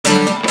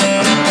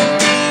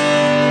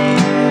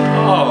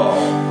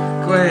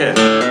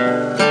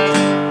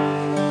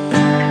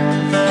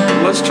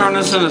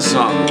listen to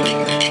something.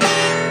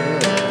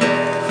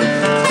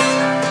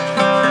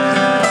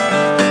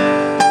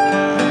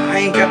 I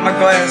ain't got my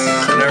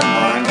glasses, so never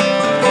mind.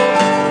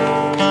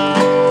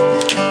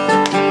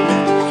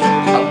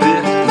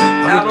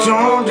 I'm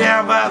torn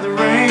down by the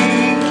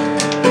rain.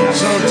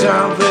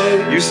 Sometimes,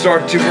 baby. You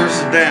start 2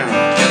 verses down.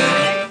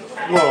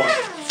 Well,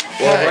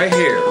 right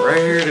here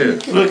it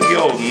is. look, you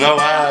old no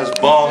eyes,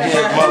 bald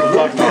head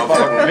motherfucker, don't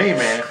fuck with me,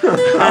 man.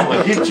 I'm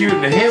gonna hit you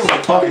in the head with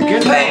a fucking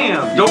guitar.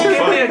 Bam! Don't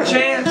give me a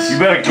chance. You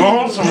better go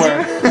on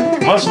somewhere.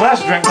 Much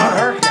less drink my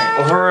hurricane.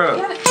 Well, hurry up.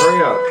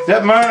 Hurry up. Is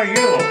that mine or yours?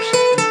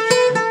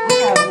 I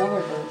got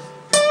another verse.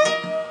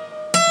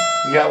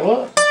 You got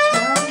what?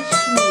 Charlie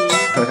Sheen.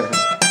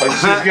 Oh,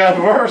 she's got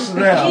a verse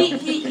now. He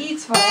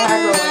eats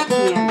Viagra like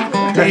candy.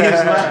 He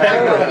is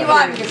not. You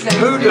want me to say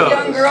Who does?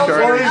 young girls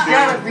Well, he's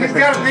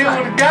got to deal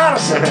with the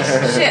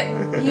goddesses. shit.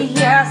 He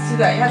has to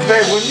that. He has to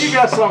Babe, when you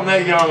got something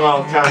that young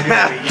all the time, you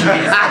gotta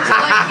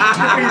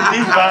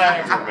eat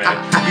Viagra, man.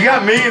 You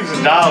got millions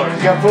of dollars.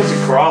 You got pussy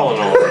crawling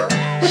over.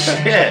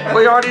 Shit. Well,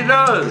 he already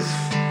does.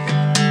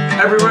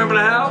 Every room in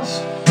the house?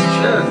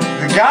 Shit.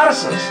 The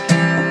goddesses.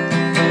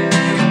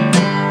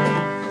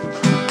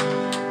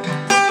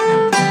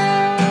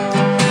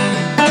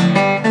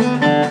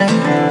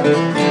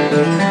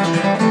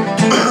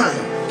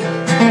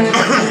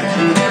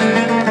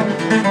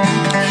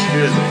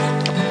 Excuse me.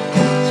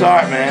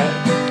 Sorry, man.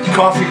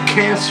 Coffee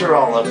cancer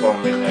all up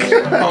on me, man.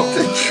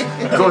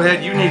 Go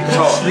ahead, you need to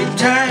talk. Sleep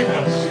tight.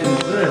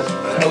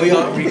 Are we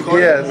on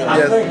recording? Yes,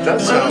 I think that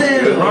sounds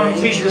good. Ron,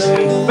 he just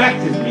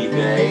infected me,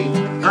 babe.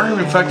 I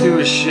ain't infected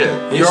with shit.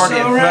 You're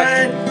already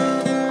infected.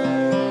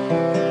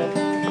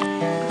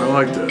 I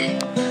like that.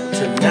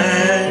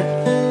 Tonight,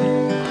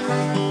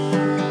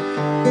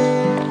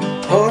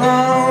 hold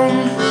on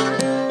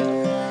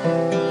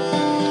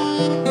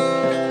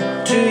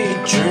to your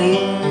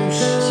dreams.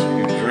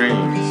 Your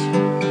dreams.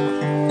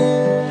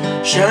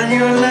 Shine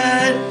your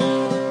light.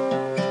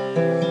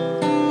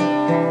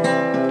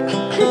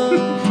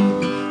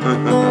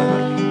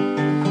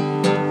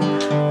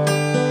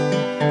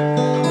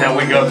 Now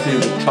we go through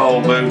the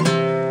toll booth.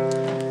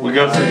 We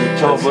go through the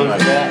toll booth.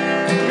 We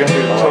go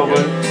through the toll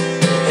booth.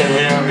 And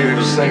Leon we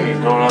were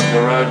singing going up the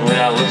road, and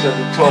Leon looks at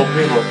the toll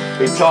people.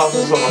 He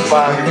tosses on the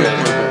fire again.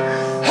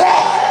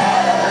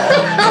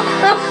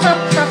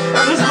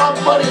 This is my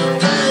buddy.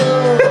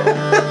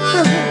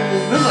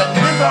 This is a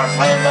guitar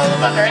playing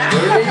motherfucker.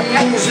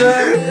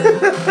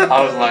 I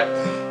was like,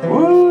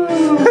 woo.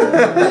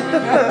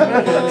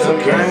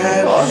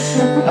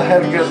 I had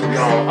to get them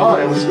going. Oh,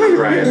 it was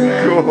great,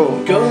 man.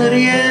 Cool. Go to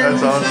the end.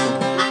 That's awesome.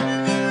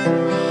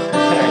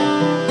 Hey,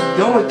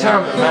 the only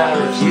time it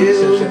matters is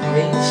if it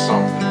means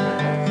something,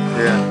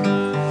 man.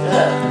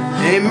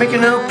 Yeah. Ain't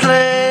making no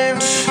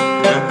plans.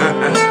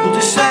 We'll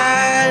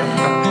decide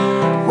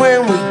when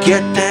we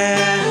get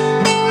there.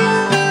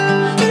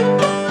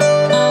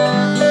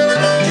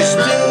 Just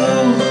do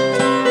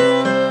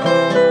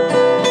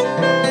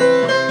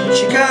what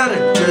you gotta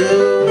do.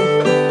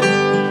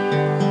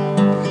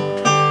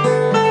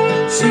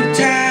 Sleep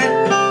tight,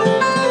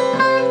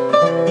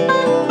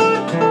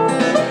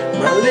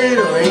 my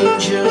little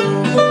angel.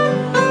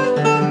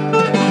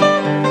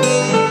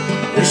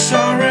 It's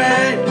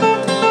alright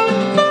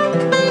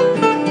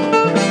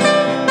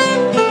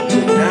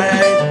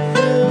tonight.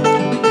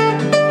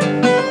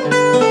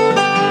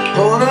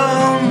 Hold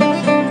on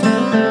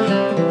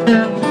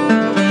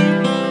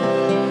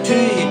to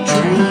your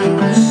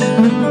dreams.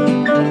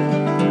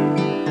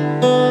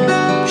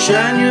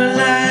 Shine your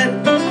light.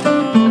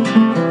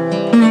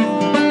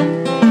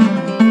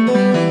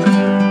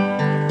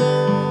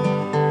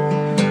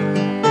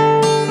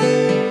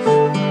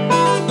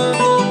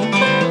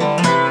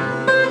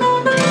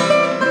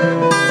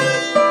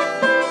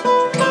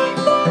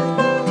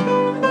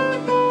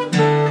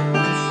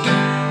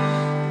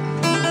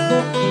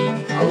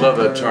 I love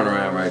that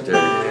turnaround right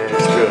there.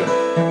 That's good.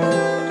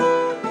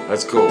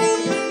 That's cool.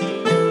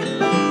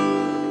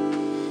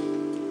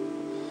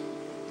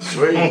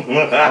 Sweet.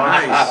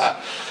 Nice.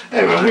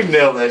 Hey man, we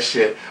nailed that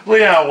shit.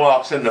 Leon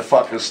walks in the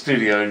fucking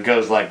studio and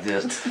goes like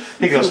this.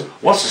 He goes,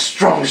 "What's the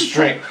strongest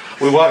drink?"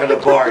 We walk in the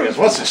bar. He goes,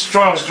 "What's the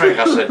strongest drink?"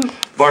 I said,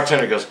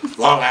 bartender goes,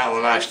 "Long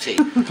Island iced tea."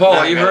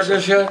 Paul, you heard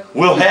this yet?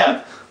 We'll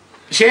have.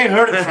 She ain't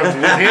heard it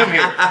from with him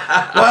here.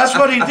 Well, that's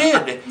what he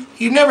did.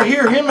 You never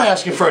hear him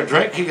asking for a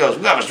drink. He goes,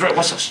 "We got a drink.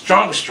 What's the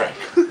strongest drink?"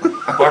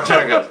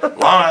 Bartender goes,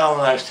 "Long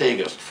Island iced tea." He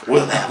goes,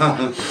 "We'll have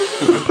one."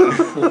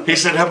 He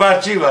said, "How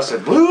about you?" I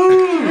said,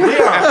 "Woo,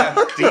 Leon,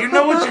 do you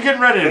know what you're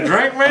getting ready to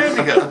drink, man?"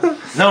 He goes,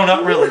 "No,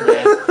 not really,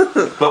 man.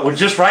 But we're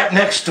just right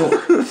next door."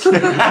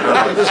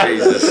 Oh,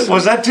 Jesus.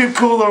 Was that too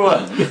cool or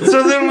what?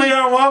 So then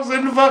Leon walks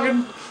in the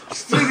fucking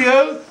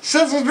studio,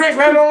 sets his drink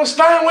right on the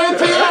Steinway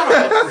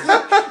piano.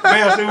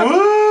 Man said,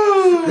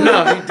 "Woo!"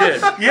 No, he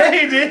did. Yeah,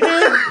 he did.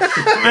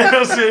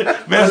 Man said,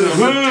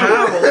 "Woo!"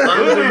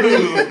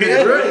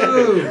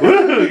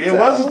 Woo! It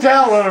was a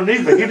towel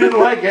underneath, but he didn't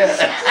like it.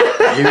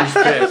 He was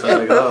pissed. I was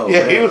like, oh.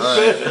 Yeah, he man, was all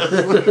right.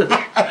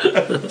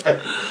 pissed.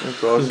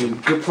 That's awesome.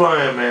 Good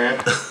playing,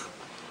 man.